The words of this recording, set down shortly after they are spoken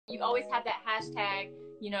You always have that hashtag,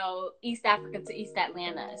 East Africa to East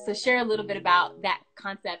Atlanta. So share a little bit about that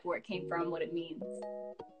concept, where it came from, what it means.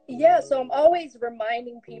 Yeah, so I'm always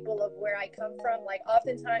reminding people of where I come from. Like,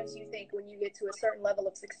 oftentimes you think when you get to a certain level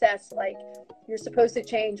of success, like, you're supposed to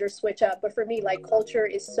change or switch up. But for me, like, culture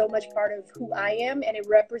is so much part of who I am, and it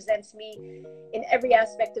represents me in every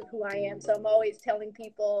aspect of who I am. So I'm always telling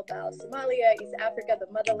people about Somalia, East Africa,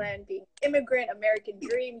 the motherland, being immigrant, American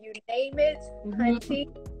dream, you name it, hunty,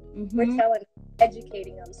 we're telling,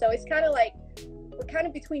 educating them. So it's kind of like, we're kind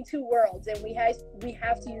of between two worlds, and we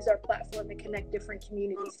have to use our platform to connect different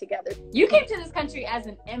communities together. You came to this country as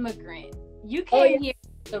an immigrant. You came here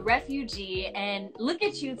as a refugee, and look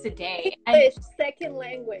at you today. English, second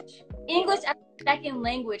language. English as a second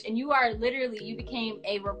language, and you are literally, you became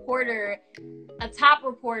a reporter, a top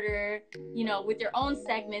reporter, with your own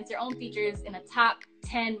segments, your own features in a top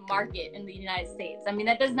 10 market in the United States. I mean,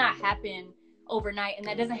 that does not happen overnight, and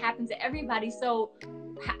that doesn't happen to everybody. So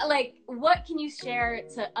like, what can you share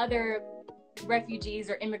to other refugees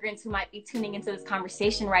or immigrants who might be tuning into this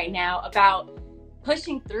conversation right now about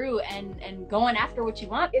pushing through and going after what you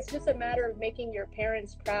want? It's just a matter of making your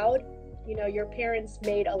parents proud. Your parents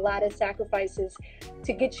made a lot of sacrifices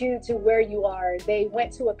to get you to where you are. They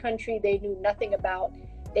went to a country they knew nothing about.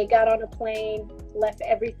 They got on a plane, left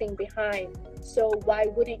everything behind. So why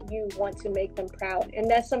wouldn't you want to make them proud? And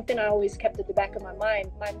that's something I always kept at the back of my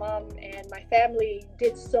mind. My mom and my family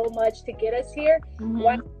did so much to get us here.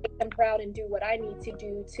 Why not make them proud and do what I need to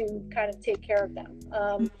do to kind of take care of them?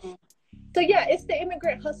 So yeah, it's the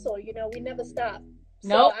immigrant hustle. We never stop.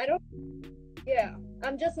 So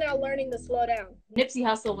I'm just now learning to slow down. Nipsey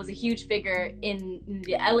Hussle was a huge figure in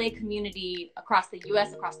the LA community, across the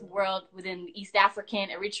US, across the world, within the East African,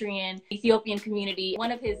 Eritrean, Ethiopian community.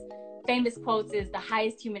 One of his famous quotes is, "The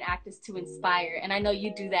highest human act is to inspire." And I know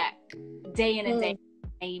you do that day in and day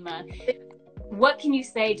out, Naima. What can you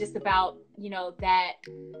say just about,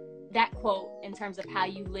 that quote in terms of how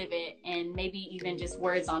you live it, and maybe even just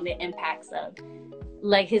words on the impacts of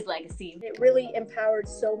his legacy? It really empowered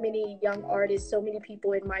so many young artists, so many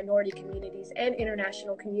people in minority communities and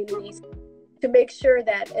international communities, to make sure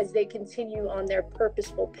that as they continue on their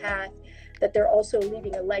purposeful path, that they're also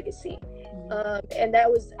leaving a legacy. And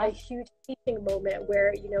that was a huge teaching moment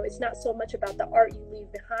where, it's not so much about the art you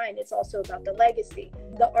leave behind, it's also about the legacy.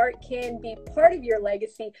 The art can be part of your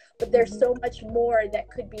legacy, but there's so much more that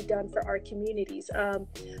could be done for our communities.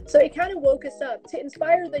 So it kind of woke us up. To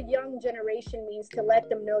inspire the young generation means to let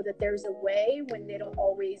them know that there's a way when they don't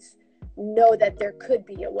always know that there could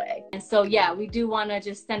be a way. And so, we do want to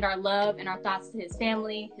just send our love and our thoughts to his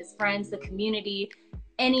family, his friends, the community,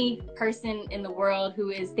 any person in the world who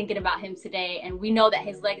is thinking about him today. And we know that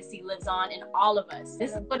his legacy lives on in all of us.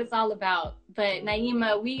 This is what it's all about. But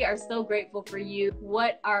Naima, we are so grateful for you.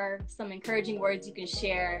 What are some encouraging words you can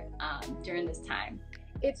share during this time?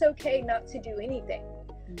 It's okay not to do anything.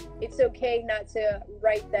 It's okay not to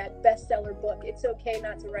write that bestseller book. It's okay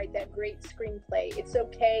not to write that great screenplay. It's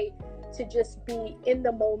okay to just be in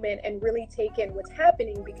the moment and really take in what's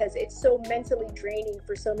happening, because it's so mentally draining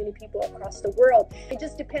for so many people across the world. It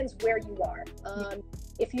just depends where you are.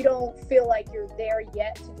 If you don't feel like you're there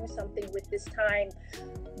yet to do something with this time,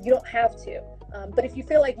 you don't have to. But if you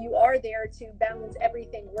feel like you are there to balance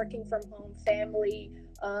everything, working from home, family,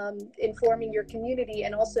 informing your community,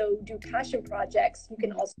 and also do passion projects, you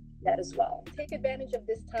can also do that as well. Take advantage of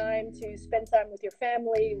this time to spend time with your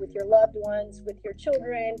family, with your loved ones, with your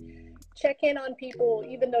children. Check in on people.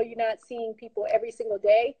 Even though you're not seeing people every single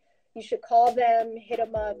day, you should call them, hit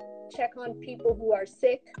them up, check on people who are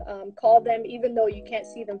sick, call them. Even though you can't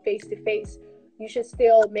see them face to face, you should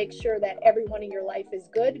still make sure that everyone in your life is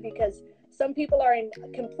good, because some people are in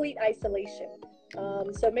complete isolation.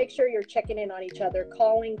 So make sure you're checking in on each other,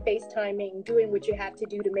 calling, FaceTiming, doing what you have to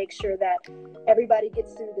do to make sure that everybody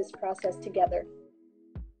gets through this process together.